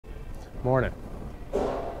Morning.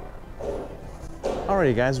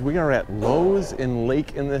 Alrighty guys, we are at Lowe's in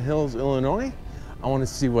Lake in the Hills, Illinois. I want to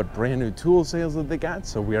see what brand new tool sales that they got,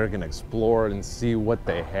 so we are going to explore and see what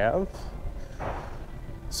they have.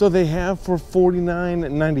 So they have for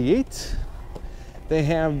 $49.98. They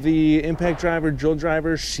have the impact driver, drill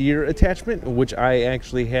driver, shear attachment, which I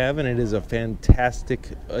actually have, and it is a fantastic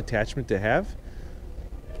attachment to have.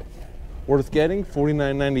 Worth getting,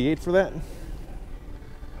 $49.98 for that.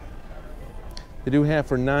 They do have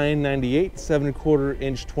for $9.98, 7¼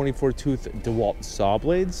 inch 24 tooth DeWalt saw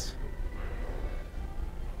blades.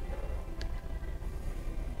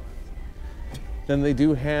 Then they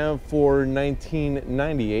do have for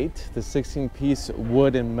 $19.98 the 16-piece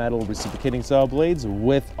wood and metal reciprocating saw blades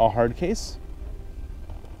with a hard case.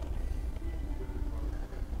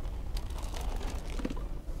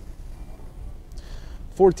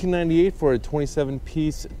 $14.98 for a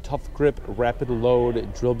 27-piece tough grip rapid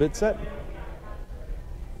load drill bit set.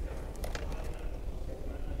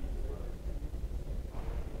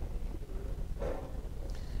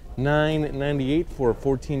 $9.98 for a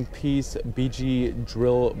 14-piece BG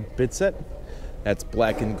drill bit set. That's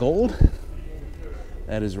black and gold.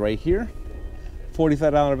 That is right here.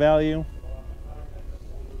 $45 value.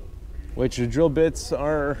 Which the drill bits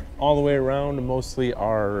are all the way around, mostly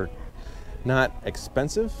are not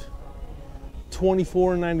expensive.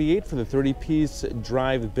 $24.98 for the 30-piece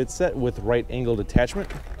drive bit set with right angled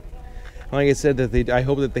attachment. Like I said, I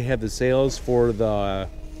hope that they have the sales for the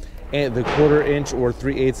 1/4 inch or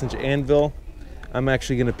 3/8 inch anvil. I'm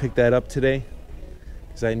actually going to pick that up today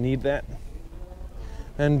because I need that.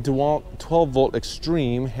 And DeWalt 12 volt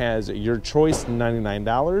Extreme has your choice,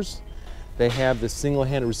 $99. They have the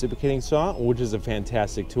single-handed reciprocating saw, which is a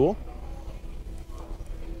fantastic tool.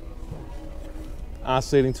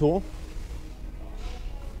 Oscillating tool.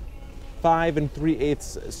 5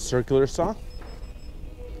 3/8 circular saw.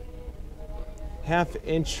 1/2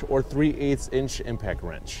 inch or 3/8 inch impact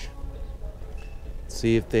wrench.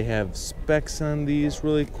 See if they have specs on these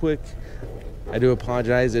really quick. I do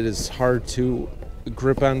apologize, it is hard to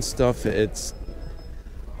grip on stuff. It's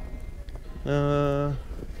yeah,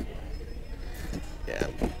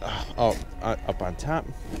 up on top.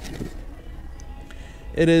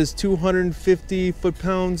 It is 250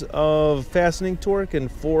 foot-pounds of fastening torque and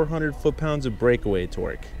 400 foot-pounds of breakaway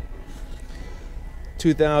torque.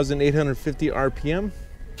 2,850 RPM.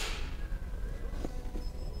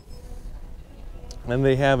 And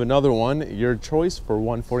they have another one, your choice, for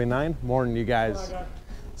 $149. Morning, you guys.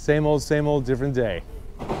 Same old, different day.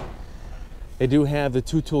 They do have the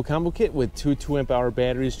 2-tool combo kit with 2 2-amp-hour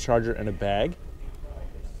batteries, charger, and a bag.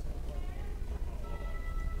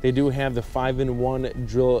 They do have the 5-in-1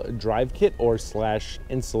 drill drive kit or /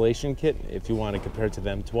 installation kit, if you want to compare it to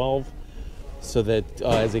the M12. So that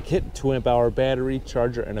as a kit, 2-amp-hour battery,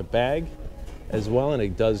 charger, and a bag as well. And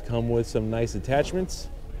it does come with some nice attachments.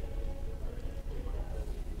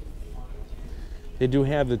 They do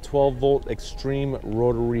have the 12 volt Extreme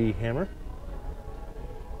rotary hammer.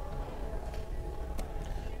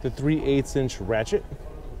 The 3/8 inch ratchet.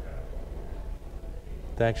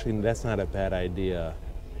 Actually, that's not a bad idea.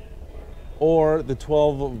 Or the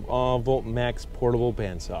 12 volt max portable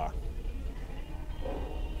bandsaw.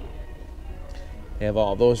 They have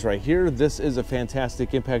all those right here. This is a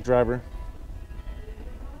fantastic impact driver.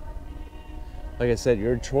 Like I said,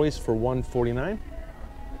 your choice for $149.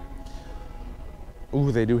 Ooh,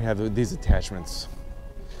 they do have these attachments.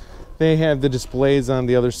 They have the displays on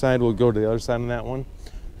the other side. We'll go to the other side on that one.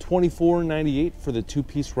 $24.98 for the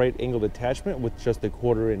 2-piece right angled attachment with just the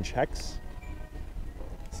 1/4 inch hex.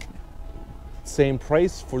 Same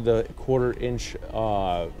price for the 1/4 inch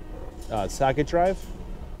socket drive.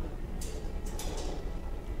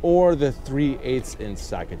 Or the 3/8 inch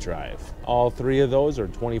socket drive. All three of those are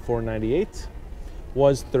 $24.98.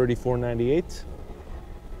 Was $34.98.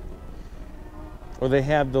 Or they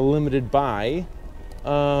have the limited buy,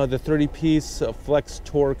 the 30-piece flex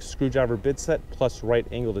torque screwdriver bit set plus right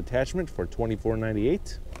angled attachment for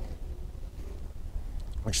 $24.98,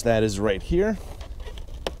 which that is right here.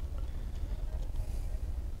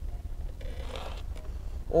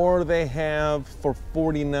 Or they have for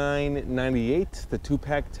 $49.98 the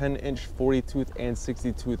 2-pack 10-inch 40-tooth and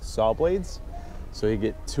 60-tooth saw blades. So you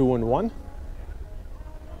get 2 in 1.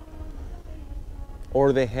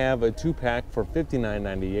 Or they have a 2-pack for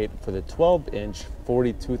 $59.98 for the 12-inch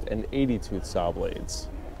 40-tooth and 80-tooth saw blades.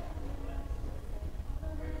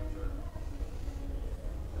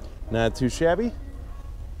 Not too shabby.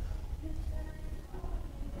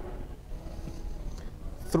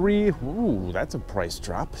 ooh, that's a price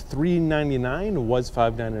drop. $3.99 was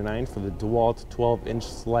 $5.99 for the DeWalt 12-inch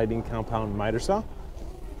sliding compound miter saw.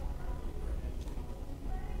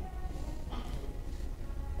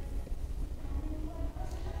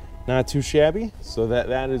 Not too shabby, so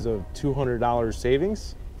that is a $200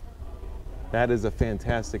 savings. That is a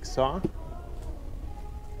fantastic saw. All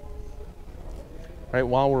right,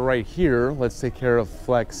 while we're right here, let's take care of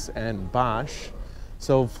Flex and Bosch.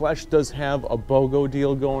 So Flex does have a BOGO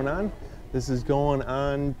deal going on. This is going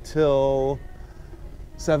on till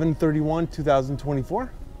 7/31/2024.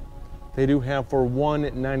 They do have for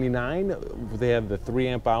 $199, they have the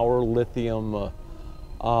 3-amp-hour lithium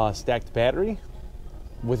stacked battery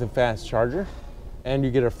with a fast charger, and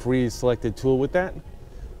you get a free selected tool with that.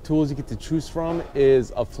 Tools you get to choose from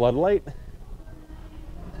is a floodlight,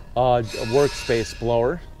 a workspace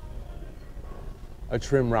blower, a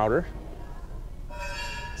trim router,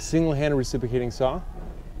 single-handed reciprocating saw,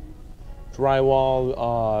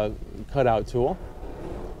 drywall cutout tool,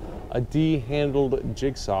 a D-handled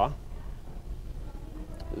jigsaw,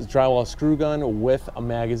 drywall screw gun with a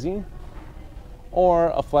magazine, or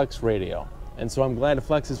a Flex radio. And so I'm glad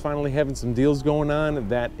Flex is finally having some deals going on.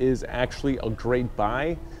 That is actually a great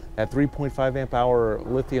buy. That 3.5 amp hour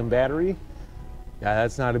lithium battery, yeah,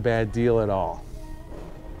 that's not a bad deal at all.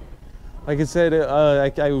 Like I said, I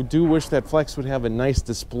do wish that Flex would have a nice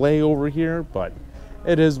display over here, but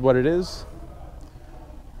it is what it is.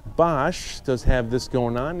 Bosch does have this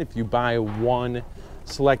going on. If you buy one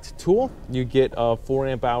select tool, you get a 4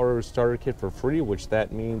 amp hour starter kit for free, which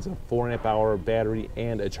that means a 4 amp hour battery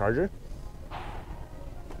and a charger.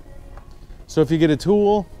 So if you get a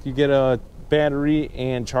tool, you get a battery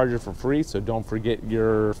and charger for free, so don't forget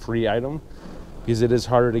your free item, because it is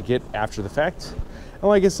harder to get after the fact. And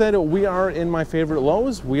like I said, we are in my favorite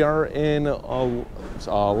Lowe's. We are in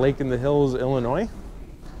Lake in the Hills, Illinois,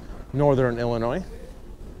 Northern Illinois.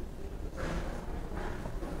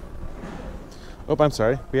 Oh, I'm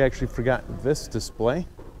sorry, we actually forgot this display.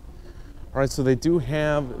 All right, so they do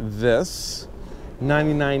have this.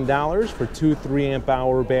 $99 for two 3 amp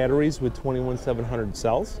hour batteries with 21,700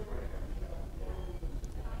 cells.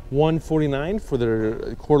 $149 for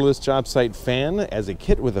their cordless job site fan as a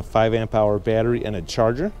kit with a 5 amp hour battery and a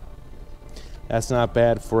charger. That's not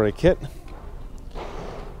bad for a kit.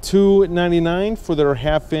 $299 for their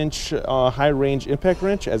 1/2-inch high range impact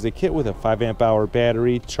wrench as a kit with a 5 amp hour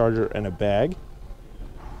battery, charger, and a bag.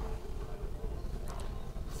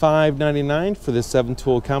 $599 for the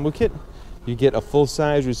 7-tool combo kit. You get a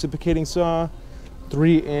full-size reciprocating saw,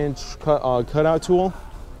 3-inch cutout tool,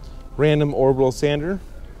 random orbital sander,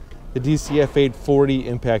 the DCF 840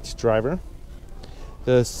 impact driver,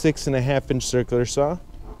 the 6.5-inch circular saw,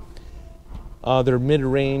 their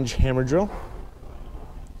mid-range hammer drill,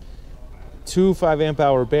 2 5 amp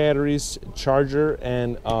hour batteries, charger,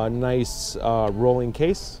 and a nice rolling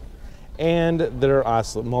case, and their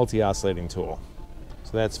multi-oscillating tool.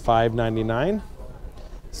 So that's $599.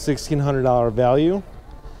 $1,600 value.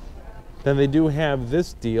 Then they do have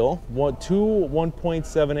this deal, two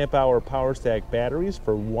 1.7 amp hour power stack batteries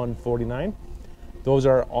for $149. Those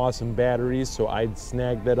are awesome batteries, so I'd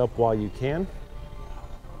snag that up while you can.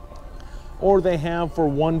 Or they have for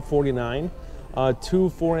 $149 two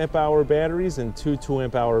 4 amp hour batteries and two 2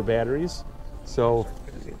 amp hour batteries. So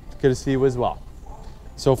good to see you as well.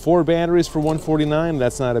 So 4 batteries for $149,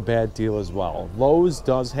 that's not a bad deal as well. Lowe's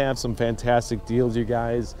does have some fantastic deals, you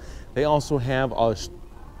guys. They also have a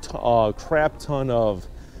crap ton of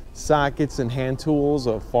sockets and hand tools,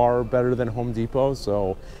 far better than Home Depot.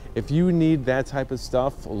 So if you need that type of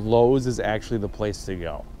stuff, Lowe's is actually the place to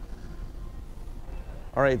go.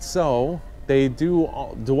 All right, so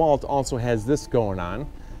DeWalt also has this going on.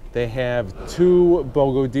 They have 2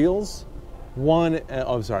 BOGO deals.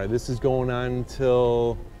 This is going on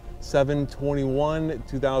until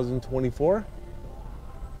 7/21/2024.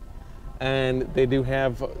 And they do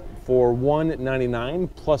have for $199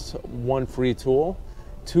 plus 1 free tool,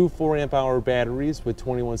 2 4 amp hour batteries with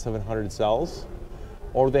 21,700 cells.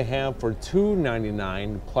 Or they have for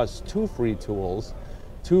 $299 plus 2 free tools,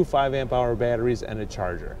 2 5 amp hour batteries and a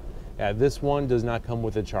charger. Yeah, this one does not come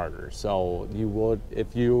with a charger, so you would,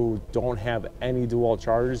 if you don't have any DeWalt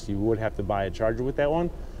chargers, you would have to buy a charger with that one.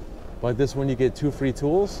 But this one you get 2 free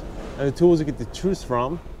tools, and the tools you get to choose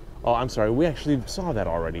from. Oh, I'm sorry, we actually saw that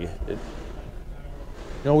already.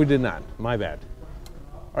 No, we did not. My bad.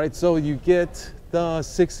 All right, so you get the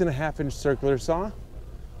 6.5-inch circular saw,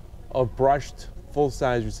 a brushed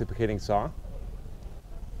full-size reciprocating saw,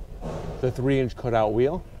 the 3-inch cutout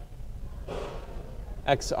wheel,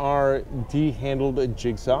 XR D-handled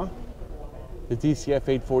jigsaw, the DCF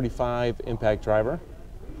 845 impact driver,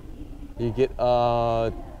 You get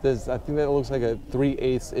this, I think that looks like a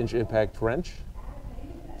 3/8 inch impact wrench,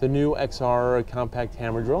 the new XR compact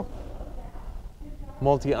hammer drill,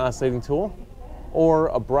 multi-oscillating tool, or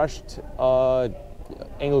a brushed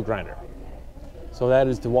angle grinder. So that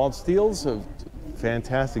is DeWalt deals.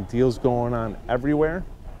 Fantastic deals going on everywhere.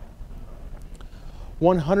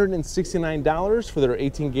 $169 for their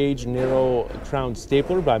 18 gauge narrow crown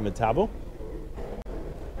stapler by Metabo,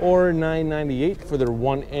 or $9.98 for their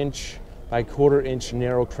 1 inch by 1/4 inch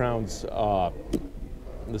narrow crowns, the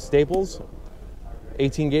staples,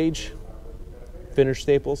 18 gauge finished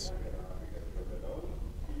staples.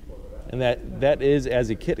 And that is as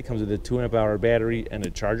a kit. It comes with a 2 amp hour battery and a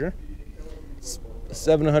charger.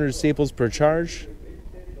 700 staples per charge,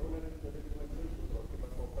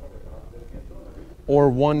 or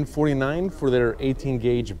 $149 for their 18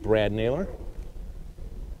 gauge brad nailer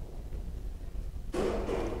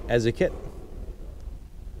as a kit,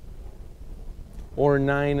 or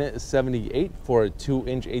 $9.78 for a 2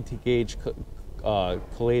 inch 18 gauge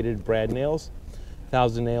collated brad nails,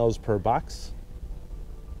 1,000 nails per box.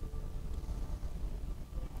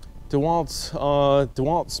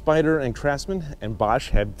 DeWalt, Spider, and Craftsman and Bosch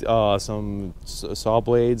have some saw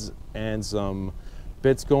blades and some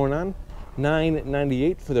bits going on.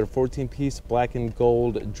 $9.98 for their 14-piece black and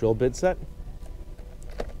gold drill bit set.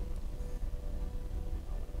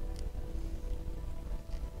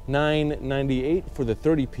 $9.98 for the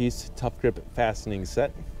 30-piece tough grip fastening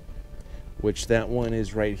set, which that one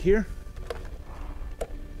is right here.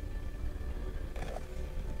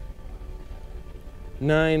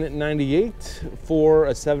 $9.98 for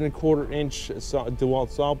a 7¼ inch DeWalt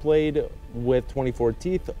saw blade with 24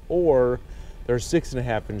 teeth, or their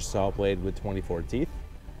 6½ inch saw blade with 24 teeth.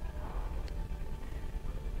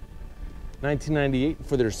 $19.98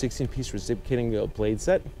 for their 16-piece reciprocating blade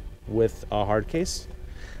set with a hard case.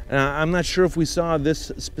 I'm not sure if we saw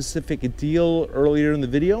this specific deal earlier in the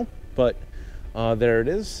video, but there it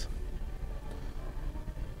is.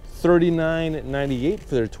 $39.98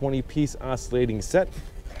 for their 20-piece oscillating set,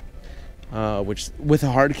 which with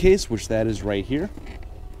a hard case, which that is right here.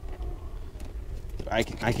 I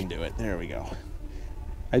can do it. There we go.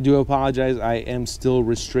 I do apologize. I am still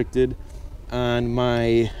restricted on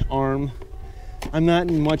my arm. I'm not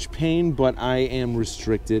in much pain, but I am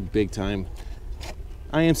restricted big time.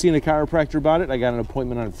 I am seeing a chiropractor about it. I got an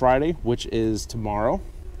appointment on Friday, which is tomorrow.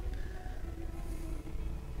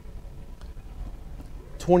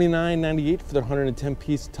 $29.98 for their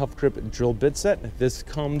 110-piece tough grip drill bit set. This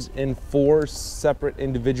comes in 4 separate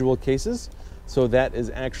individual cases, so that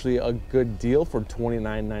is actually a good deal for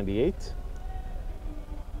 $29.98.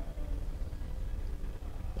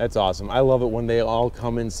 That's awesome. I love it when they all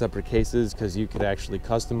come in separate cases, because you could actually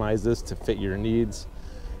customize this to fit your needs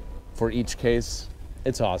for each case.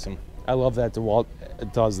 It's awesome. I love that DeWalt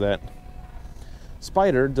does that.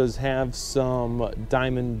 Spider does have some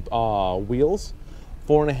diamond wheels,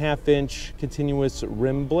 4½ inch continuous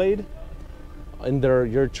rim blade, and they're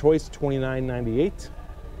your choice, $29.98.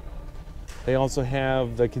 They also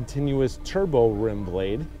have the continuous turbo rim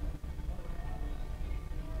blade,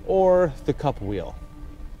 or the cup wheel.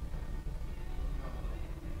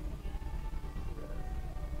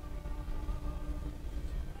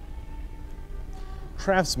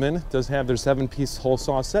 Craftsman does have their 7-piece hole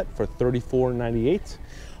saw set for $34.98.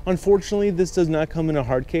 Unfortunately, this does not come in a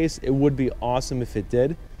hard case. It would be awesome if it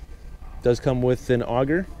did. It does come with an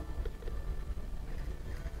auger.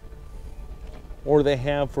 Or they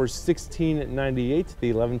have for $16.98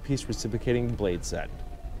 the 11-piece reciprocating blade set.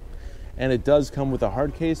 And it does come with a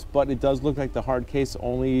hard case, but it does look like the hard case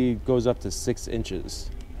only goes up to 6 inches.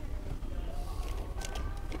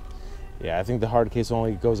 Yeah, I think the hard case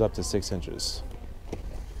only goes up to 6 inches.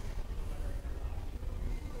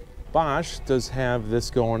 Bosch does have this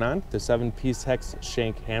going on, the 7-piece hex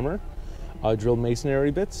shank hammer, drill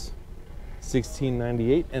masonry bits,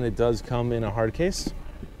 $16.98, and it does come in a hard case.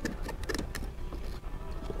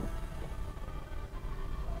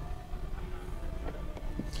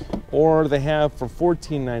 Or they have for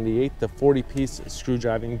 $14.98 the 40-piece screw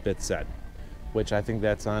driving bit set, which I think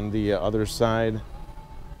that's on the other side.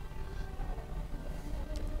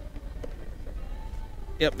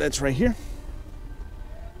 Yep, that's right here.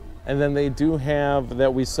 And then they do have,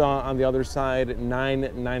 that we saw on the other side,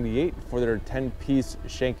 $9.98 for their 10-piece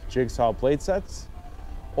shank jigsaw blade sets,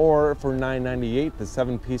 or for $9.98 the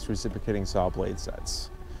 7-piece reciprocating saw blade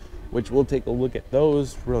sets, which we'll take a look at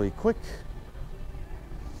those really quick.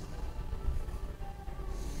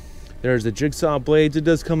 There's the jigsaw blades. It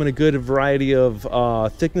does come in a good variety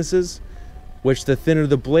of thicknesses. which the thinner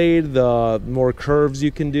the blade, the more curves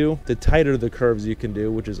you can do, the tighter the curves you can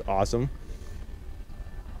do, which is awesome.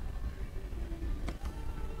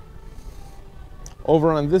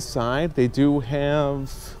 Over on this side, they do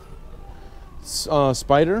have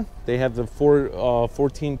Spider. They have the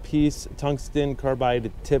 14-piece tungsten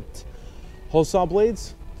carbide tipped hole saw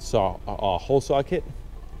blades, hole saw kit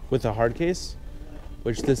with a hard case,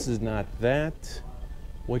 which this is not that,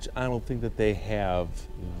 which I don't think that they have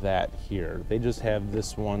that here. They just have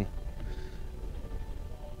this one,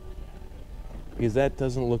 because that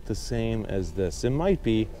doesn't look the same as this. It might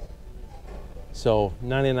be. So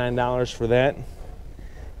 $99 for that.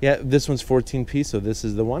 Yeah, this one's 14-piece, so this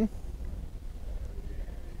is the one.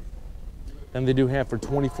 And they do have for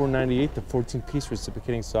 $24.98 the 14-piece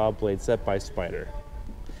reciprocating saw blade set by Spider.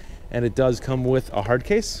 And it does come with a hard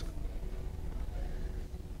case.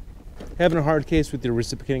 Having a hard case with your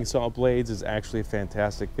reciprocating saw blades is actually a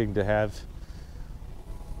fantastic thing to have.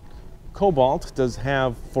 Cobalt does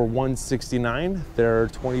have for $169 their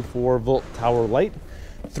 24-volt tower light,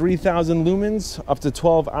 3,000 lumens, up to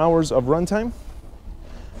 12 hours of runtime.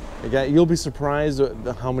 Again, you'll be surprised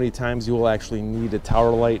how many times you will actually need a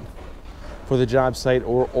tower light for the job site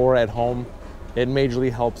or at home. It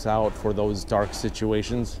majorly helps out for those dark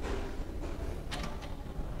situations.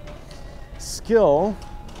 Skill,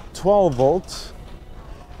 12 volt.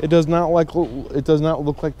 It does not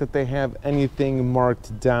look like that they have anything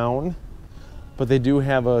marked down, but they do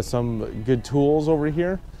have some good tools over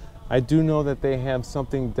here. I do know that they have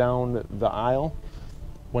something down the aisle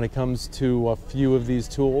when it comes to a few of these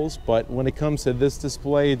tools, but when it comes to this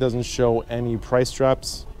display, it doesn't show any price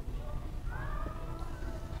drops.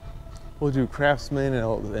 We'll do Craftsman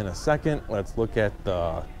in a second. Let's look at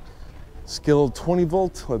the Skill 20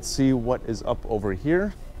 volt. Let's see what is up over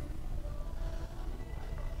here.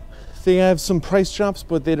 They have some price drops,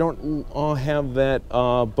 but they don't have that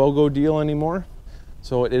BOGO deal anymore.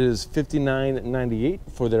 So it is $59.98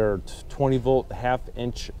 for their 20 volt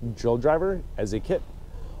 1/2-inch drill driver as a kit,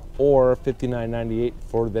 or $59.98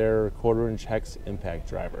 for their 1/4-inch hex impact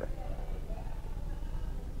driver.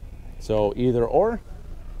 So either or.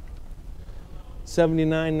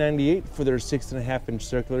 $79.98 for their 6.5-inch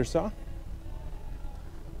circular saw.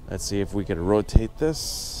 Let's see if we could rotate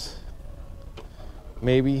this.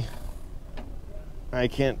 Maybe. I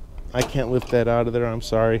can't lift that out of there, I'm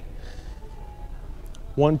sorry.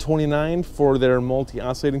 $129 for their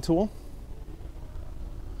multi-oscillating tool.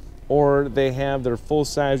 Or they have their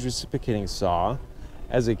full-size reciprocating saw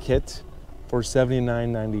as a kit for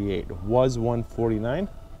 $79.98. Was $149.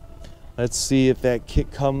 Let's see if that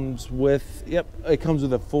kit comes with, yep, it comes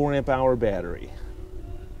with a 4-amp-hour battery.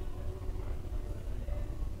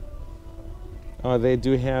 They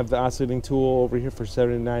do have the oscillating tool over here for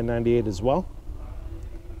 $79.98 as well.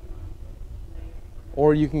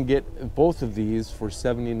 Or you can get both of these for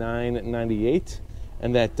 $79.98,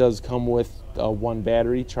 and that does come with one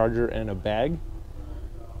battery, charger, and a bag.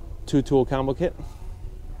 2-tool combo kit.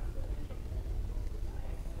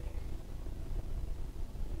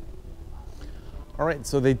 All right,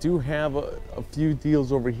 so they do have a few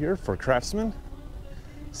deals over here for Craftsman.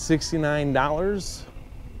 $69,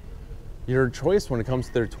 your choice when it comes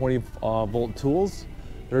to their 20 volt tools.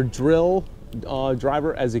 Their drill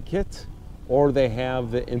driver as a kit, or they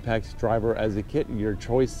have the impact driver as a kit, your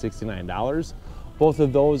choice, $69. Both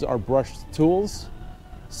of those are brushed tools,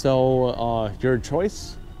 so your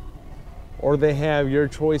choice. Or they have your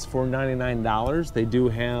choice for $99. They do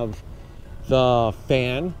have the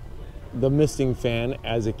fan, the misting fan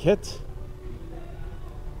as a kit.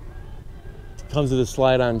 Comes with a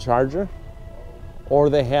slide-on charger. Or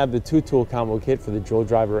they have the 2-tool combo kit for the drill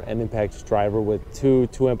driver and impact driver with two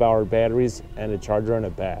 2-amp-hour batteries and a charger and a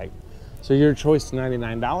bag. So your choice is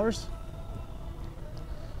 $99.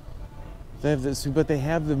 They have this, but they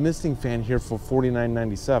have the misting fan here for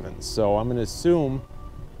 $49.97. So I'm going to assume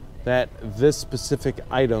that this specific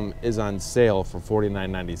item is on sale for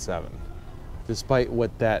 $49.97, despite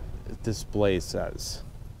what that display says.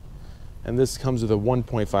 And this comes with a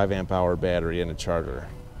 1.5 amp hour battery and a charger.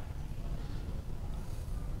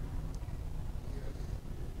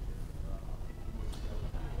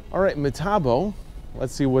 All right, Metabo.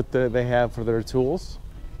 Let's see what they have for their tools.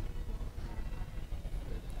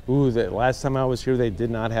 Ooh, last time I was here, they did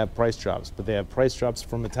not have price drops, but they have price drops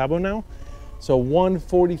from Metabo now. So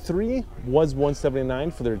 $143 was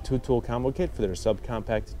 $179 for their 2-tool combo kit for their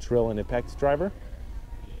subcompact drill and impact driver.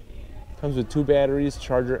 Comes with 2 batteries,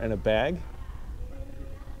 charger, and a bag.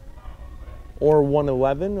 Or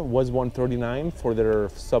 $111 was $139 for their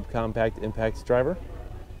subcompact impact driver.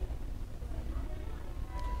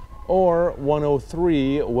 or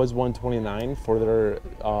 103 was 129 for their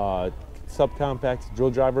subcompact drill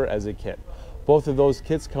driver as a kit. Both of those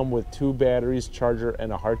kits come with 2 batteries, charger,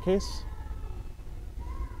 and a hard case.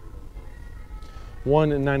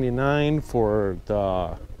 $199 for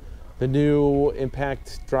the new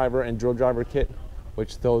impact driver and drill driver kit,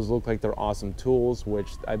 which those look like they're awesome tools,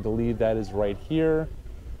 which I believe that is right here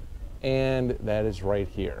and that is right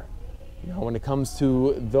here. Now when it comes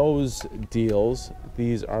to those deals,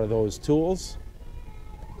 these are those tools.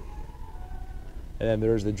 And then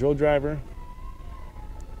there's the drill driver.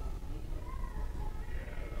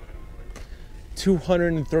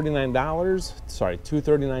 $239, sorry,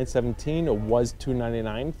 $239.17 was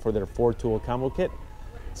 $299 for their 4-tool combo kit.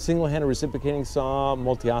 Single-handed reciprocating saw,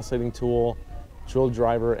 multi-oscillating tool, drill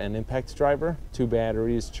driver and impact driver, 2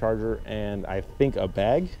 batteries, charger, and I think a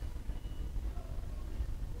bag.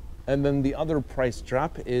 And then the other price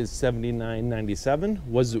drop is $79.97,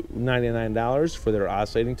 was $99 for their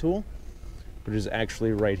oscillating tool, which is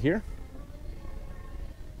actually right here.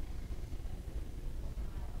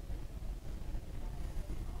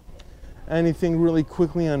 Anything really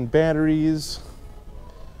quickly on batteries?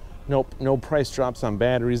 Nope, no price drops on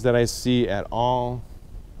batteries that I see at all.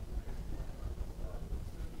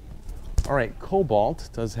 All right, Cobalt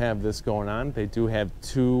does have this going on. They do have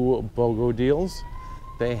 2 BOGO deals.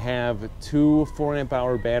 They have 2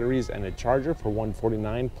 4-amp-hour batteries and a charger for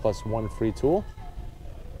 $149 plus 1 free tool.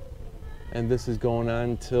 And this is going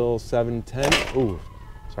on till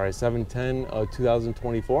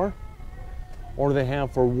 7/10/2024. Or they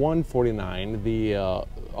have for $149 the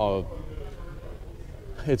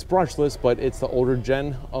it's brushless, but it's the older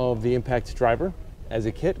gen of the impact driver as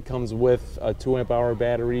a kit. Comes with a 2-amp-hour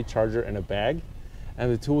battery, charger, and a bag.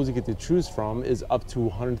 And the tools you get to choose from is up to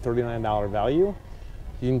 $139 value.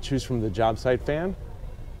 You can choose from the job site fan,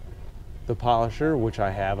 the polisher, which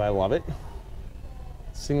I have, I love it,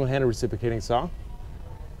 single-handed reciprocating saw,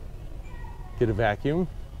 get a vacuum,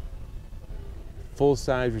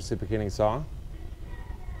 full-size reciprocating saw,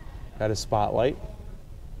 got a spotlight,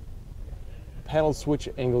 paddle switch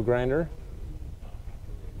angle grinder,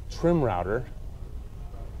 trim router,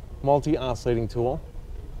 multi-oscillating tool,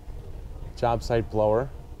 job site blower,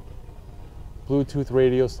 Bluetooth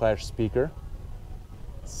radio / speaker,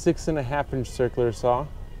 6.5-inch circular saw,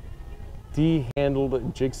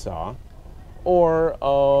 D-handled jigsaw, or a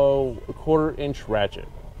 1/4-inch ratchet.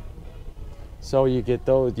 So you get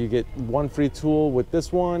those, you get 1 free tool with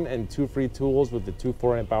this one and 2 free tools with the 2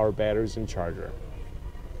 4-amp-hour batteries and charger.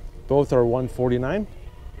 Both are $149.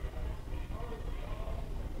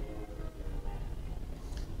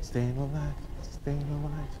 Staying alive, staying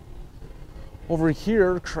alive. Over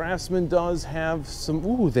here, Craftsman does have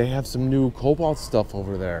some, they have some new Cobalt stuff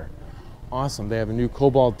over there. Awesome, they have a new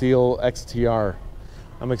Cobalt deal XTR.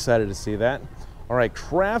 I'm excited to see that. All right,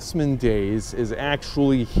 Craftsman Days is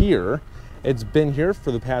actually here. It's been here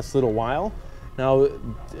for the past little while. Now,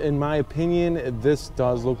 in my opinion, this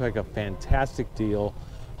does look like a fantastic deal.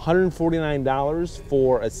 $149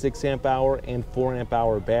 for a 6-amp-hour and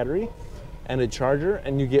 4-amp-hour battery and a charger,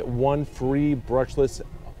 and you get 1 free brushless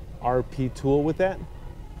RP tool with that.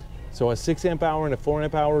 So a 6-amp-hour and a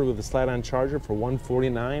 4-amp-hour with a slide-on charger for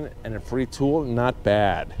 $149 and a free tool, not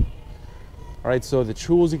bad. All right, so the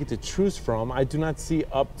tools you get to choose from, I do not see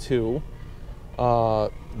up to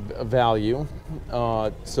value.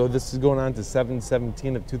 So this is going on to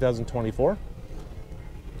 7/17/2024.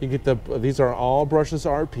 You get these are all brushless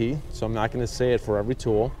RP, so I'm not going to say it for every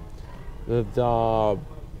tool. The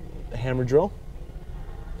hammer drill,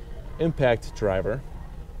 impact driver.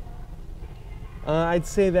 I'd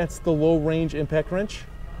say that's the low range impact wrench.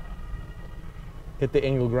 Get the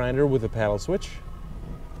angle grinder with a paddle switch.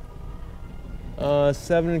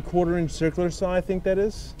 7.25-inch circular saw, I think that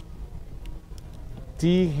is.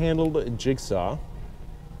 D-handled jigsaw.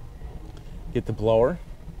 Get the blower,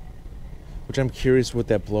 which I'm curious what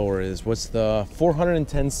that blower is. What's the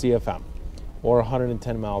 410 CFM or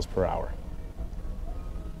 110 miles per hour.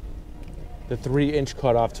 The 3-inch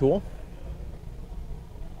cutoff tool.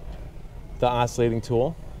 The oscillating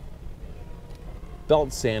tool.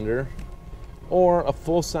 Belt sander, or a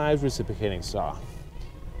full-size reciprocating saw.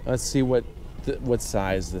 Let's see what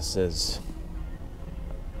size this is.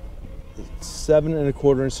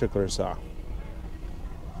 7.25-inch circular saw.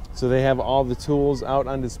 So they have all the tools out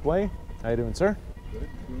on display. How you doing, sir? Good.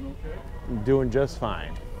 Doing okay? I'm doing just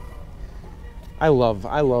fine. I love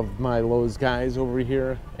my Lowe's guys over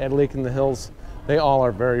here at Lake in the Hills. They all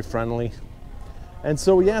are very friendly. And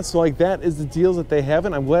so yeah, so like that is the deals that they have,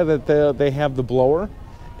 and I'm glad that they have the blower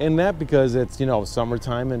in that, because it's, you know,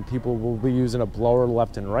 summertime and people will be using a blower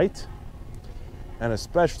left and right. and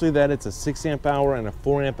especially that it's a 6 amp hour and a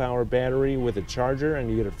 4 amp hour battery with a charger, and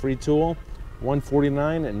you get a free tool.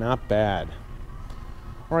 $149, and not bad.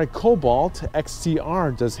 All right, Cobalt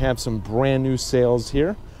XTR does have some brand new sales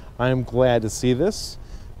here. I am glad to see this.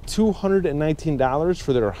 $219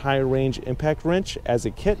 for their high range impact wrench as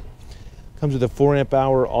a kit. Comes with a 4 amp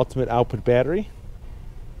hour ultimate output battery,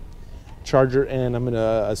 charger, and I'm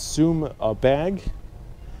gonna assume a bag.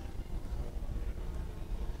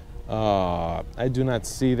 I do not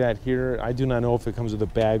see that here. I do not know if it comes with a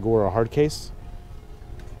bag or a hard case.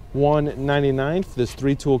 $199 for this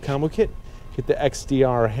 3-tool combo kit. Get the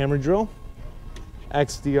XDR hammer drill,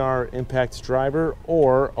 XDR impact driver,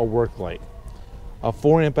 or a work light. A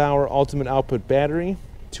 4 amp hour ultimate output battery,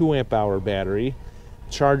 2 amp hour battery,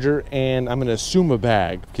 charger, and I'm gonna assume a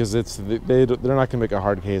bag because they're not gonna make a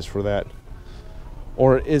hard case for that.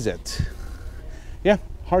 Or is it? Yeah,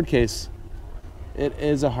 hard case. It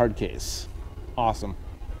is a hard case. Awesome.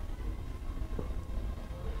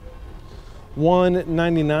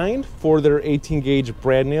 $199 for their 18 gauge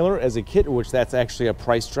brad nailer as a kit, which that's actually a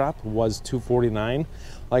price drop, was $249.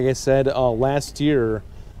 Like I said, last year,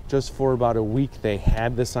 just for about a week, they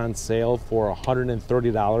had this on sale for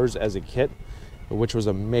 $130 as a kit, which was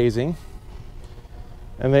amazing.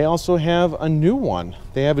 And they also have a new one.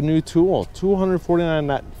 They have a new tool,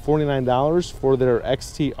 $249 for their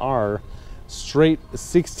XTR straight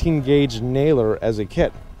 16 gauge nailer as a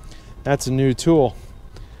kit. That's a new tool.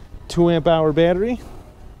 2 amp hour battery.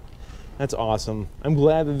 That's awesome. I'm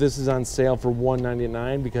glad that this is on sale for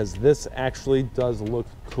 $199 because this actually does look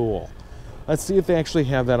cool. Let's see if they actually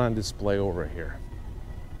have that on display over here.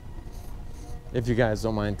 If you guys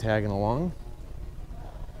don't mind tagging along.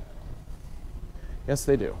 Yes,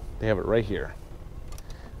 they do. They have it right here.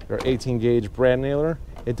 Their 18 gauge brad nailer.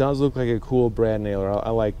 It does look like a cool brad nailer. I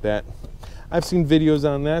like that. I've seen videos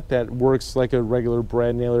on that works like a regular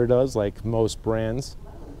brad nailer does, like most brands.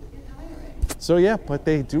 So yeah, but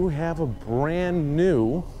they do have a brand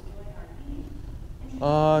new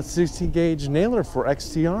 16 gauge nailer for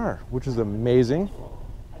XTR, which is amazing.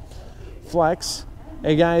 Flex.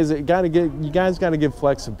 Hey guys, you guys gotta give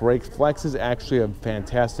Flex a break. Flex is actually a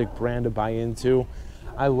fantastic brand to buy into.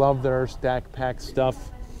 I love their stack pack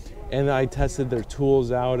stuff, and I tested their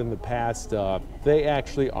tools out in the past. They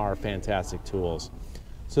actually are fantastic tools.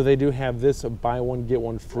 So they do have this buy one get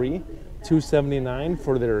one free, $279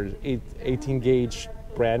 for their 18 gauge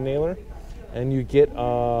brad nailer, and you get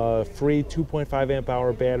a free 2.5 amp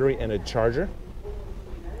hour battery and a charger.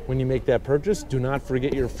 When you make that purchase, do not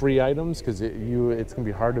forget your free items because it's gonna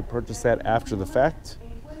be hard to purchase that after the fact.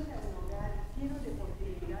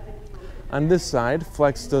 On this side,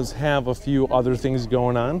 Flex does have a few other things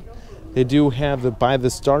going on. They do have the buy the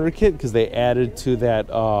starter kit because they added to that.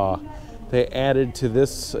 They added to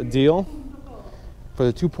this deal for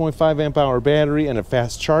the 2.5 amp hour battery and a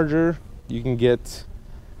fast charger. You can get.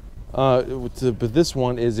 But this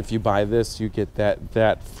one is if you buy this, you get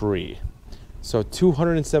that free. So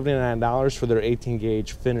 $279 for their 18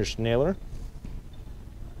 gauge finished nailer.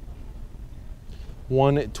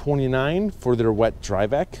 $129 for their wet dry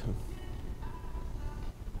vac.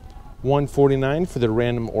 $149 for their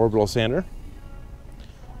random orbital sander,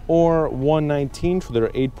 or $119 for their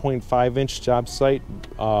 8.5 inch job site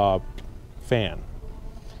fan.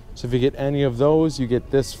 So if you get any of those, you get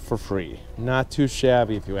this for free. Not too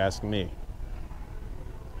shabby if you ask me.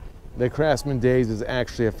 The Craftsman Days is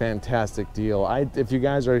actually a fantastic deal. If you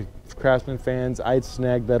guys are Craftsman fans, I'd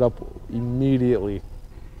snag that up immediately.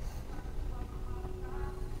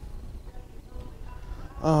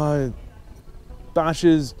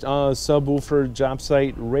 Bosch's subwoofer job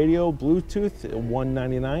site radio Bluetooth,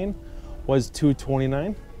 $199, was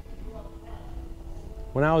 $229.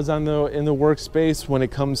 When I was in the workspace, when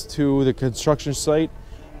it comes to the construction site,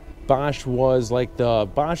 Bosch was like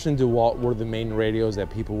Bosch and DeWalt were the main radios that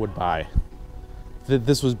people would buy.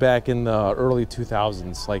 This was back in the early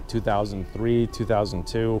 2000s, like 2003,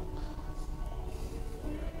 2002.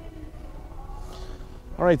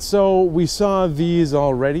 All right, so we saw these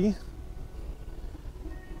already.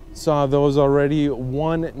 Saw those already.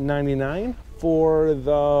 $199 for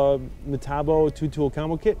the Metabo 2-tool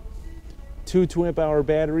combo kit. 2 2 amp hour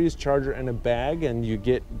batteries, charger, and a bag, and you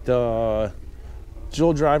get the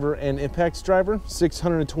drill driver and impacts driver.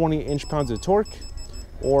 620 inch-pounds of torque,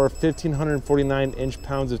 or 1,549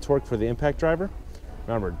 inch-pounds of torque for the impact driver.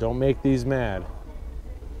 Remember, don't make these mad.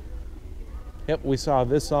 Yep, we saw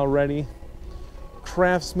this already.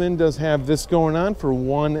 Craftsman does have this going on for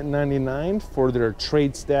 $199 for their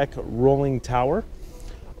trade stack rolling tower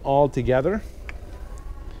all together.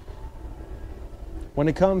 When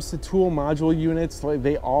it comes to tool module units, like,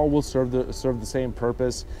 they all will serve the same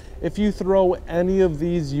purpose. If you throw any of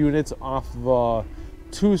these units off of a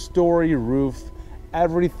 2-story roof,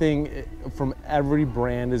 everything from every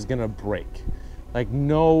brand is gonna break. Like,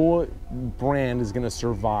 no brand is gonna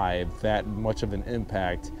survive that much of an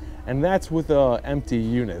impact. And that's with an empty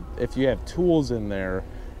unit. If you have tools in there,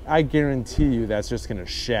 I guarantee you that's just gonna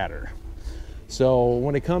shatter. So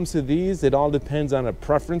when it comes to these, it all depends on a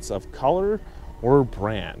preference of color or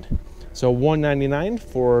brand. So $199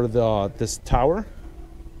 for this tower.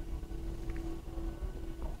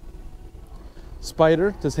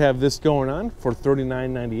 Spider does have this going on for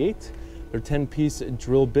 $39.98. Their 10-piece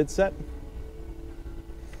drill bit set.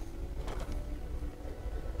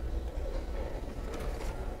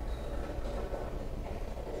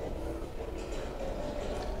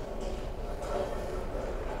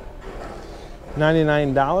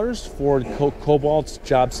 $99 for Cobalt's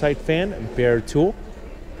job site fan, Bear Tool.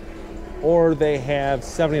 Or they have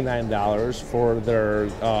 $79 for their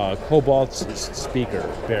Cobalt's speaker,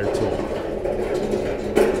 Bear Tool.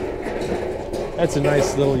 That's a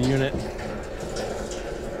nice little unit.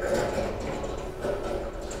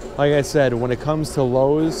 Like I said, when it comes to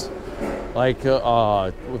Lowe's, like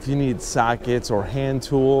if you need sockets or hand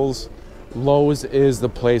tools, Lowe's is the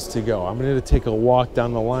place to go. I'm going to take a walk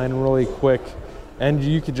down the line really quick, and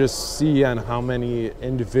you can just see on how many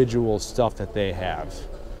individual stuff that they have.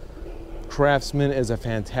 Craftsman is a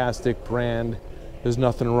fantastic brand. There's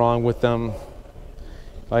nothing wrong with them.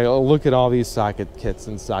 Like, look at all these socket kits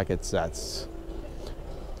and socket sets.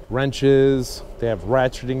 Wrenches, they have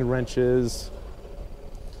ratcheting wrenches.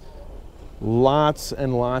 Lots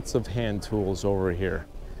and lots of hand tools over here.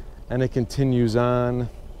 And it continues on.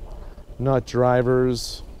 Nut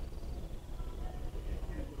drivers.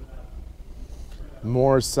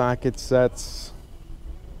 More socket sets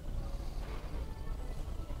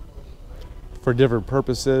for different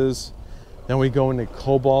purposes. Then we go into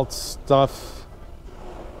Cobalt stuff.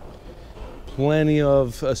 Plenty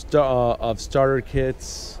of starter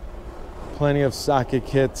kits. Plenty of socket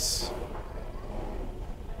kits.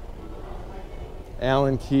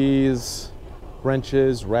 Allen keys,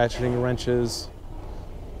 wrenches, ratcheting wrenches.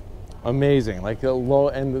 Amazing, like a low,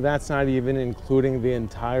 and that's not even including the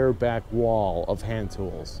entire back wall of hand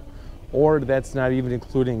tools, or that's not even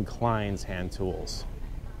including Klein's hand tools.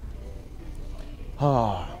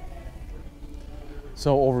 So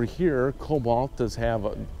over here, Cobalt does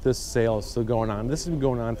have this sale still going on. This has been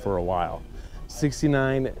going on for a while.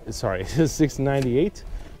 $698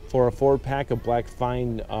 for a 4-pack of black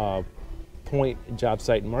fine point job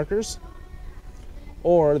site markers,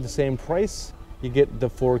 or the same price, you get the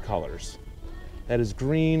 4 colors. That is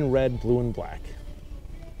green, red, blue, and black.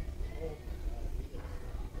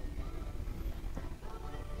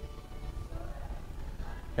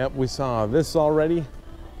 Yep, we saw this already.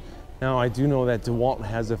 Now I do know that DeWalt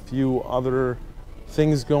has a few other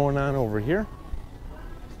things going on over here.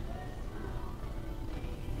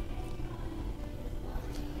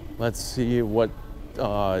 Let's see what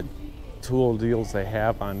tool deals they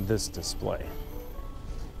have on this display.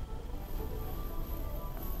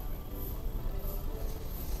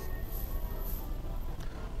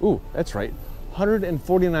 Ooh, that's right,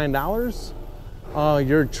 $149.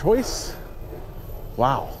 Your choice.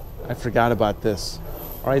 Wow, I forgot about this.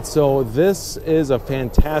 All right, so this is a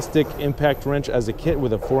fantastic impact wrench as a kit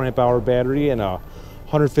with a 4-amp-hour battery and a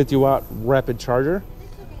 150-watt rapid charger.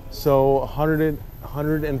 So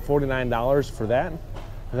 $149 for that.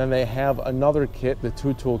 And then they have another kit, the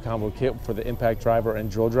 2-tool combo kit for the impact driver and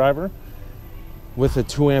drill driver with a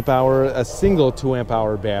 2-amp-hour, a single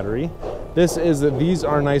 2-amp-hour battery. These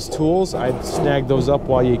are nice tools. I'd snag those up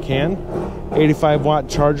while you can. 85-watt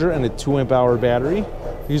charger and a 2-amp-hour battery.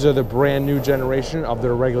 These are the brand new generation of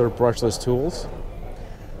their regular brushless tools.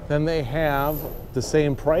 Then they have the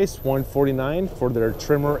same price, $149 for their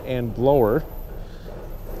trimmer and blower.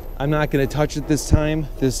 I'm not going to touch it this time.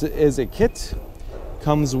 This is a kit.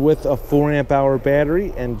 Comes with a 4-amp-hour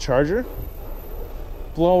battery and charger.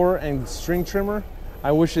 Blower and string trimmer.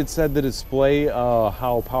 I wish it said the display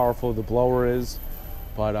how powerful the blower is,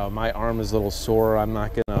 but my arm is a little sore. I'm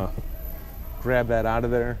not gonna grab that out of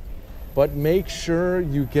there. But make sure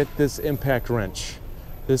you get this impact wrench.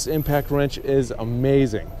 This impact wrench is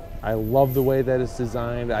amazing. I love the way that it's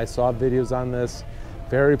designed. I saw videos on this.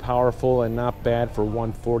 Very powerful and not bad for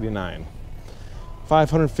 $149.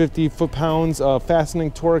 550 foot-pounds of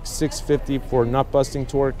fastening torque, 650 for nut busting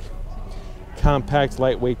torque. Compact,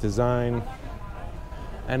 lightweight design.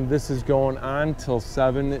 And this is going on till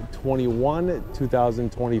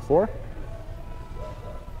 7/21/2024.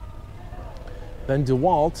 Then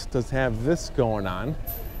DeWalt does have this going on.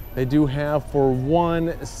 They do have for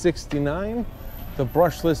 $169 the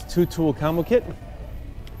brushless 2-tool combo kit,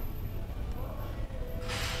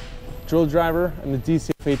 drill driver, and the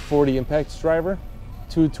DCF840 impact driver,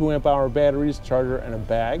 2 2-amp-hour batteries, charger, and a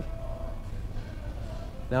bag.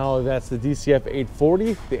 Now that's the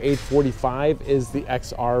DCF840. The 845 is the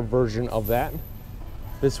XR version of that.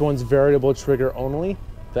 This one's variable trigger only.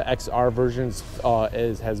 The XR version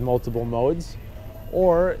has multiple modes.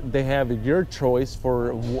 Or they have your choice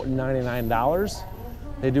for $99.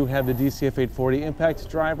 They do have the DCF840 impact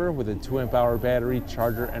driver with a 2-amp-hour battery,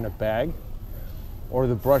 charger, and a bag. Or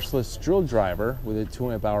the brushless drill driver with a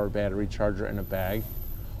 2-amp-hour battery, charger, and a bag.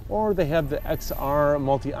 Or they have the XR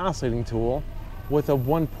multi-oscillating tool with a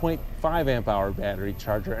 1.5 amp-hour battery,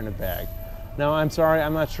 charger, and a bag. Now, I'm sorry,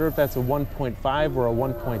 I'm not sure if that's a 1.5 or a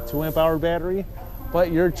 1.2 amp-hour battery,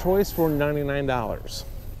 but your choice for $99.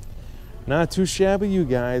 Not too shabby, you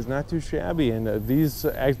guys, not too shabby. And these,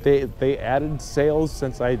 they added sales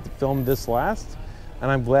since I filmed this last,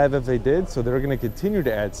 and I'm glad that they did, so they're gonna continue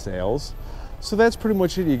to add sales. So that's pretty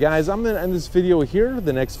much it, you guys. I'm gonna end this video here.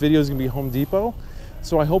 The next video is gonna be Home Depot.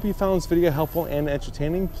 So I hope you found this video helpful and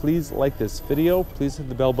entertaining. Please like this video. Please hit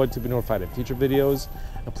the bell button to be notified of future videos.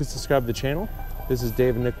 And please subscribe to the channel. This is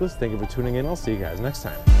Dave and Nicholas. Thank you for tuning in. I'll see you guys next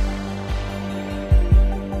time.